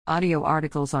Audio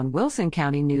articles on Wilson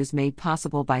County News made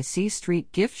possible by C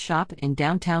Street Gift Shop in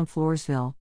downtown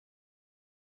Floresville.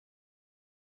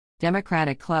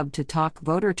 Democratic Club to talk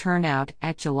voter turnout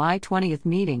at July 20th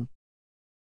meeting.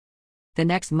 The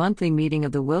next monthly meeting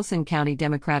of the Wilson County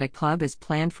Democratic Club is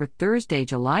planned for Thursday,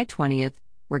 July 20th,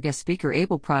 where guest speaker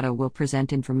Abel Prado will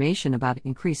present information about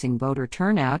increasing voter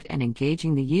turnout and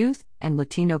engaging the youth and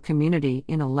Latino community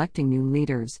in electing new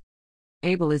leaders.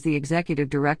 Abel is the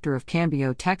executive director of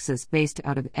Cambio, Texas, based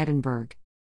out of Edinburgh.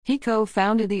 He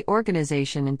co-founded the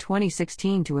organization in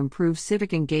 2016 to improve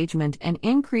civic engagement and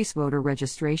increase voter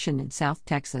registration in South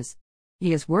Texas.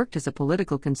 He has worked as a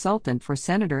political consultant for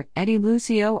Senator Eddie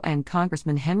Lucio and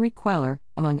Congressman Henry Queller,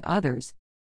 among others.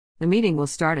 The meeting will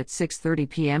start at 6:30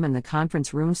 p.m. in the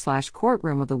conference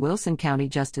room/courtroom of the Wilson County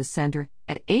Justice Center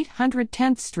at 800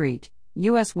 10th Street,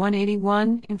 US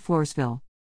 181 in Floresville.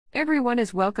 Everyone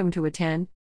is welcome to attend.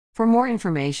 For more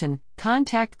information,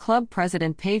 contact Club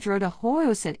President Pedro de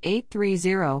Hoyos at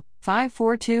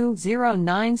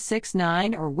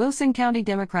 830-542-0969 or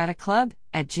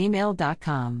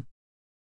wilsoncountydemocraticclub@gmail.com.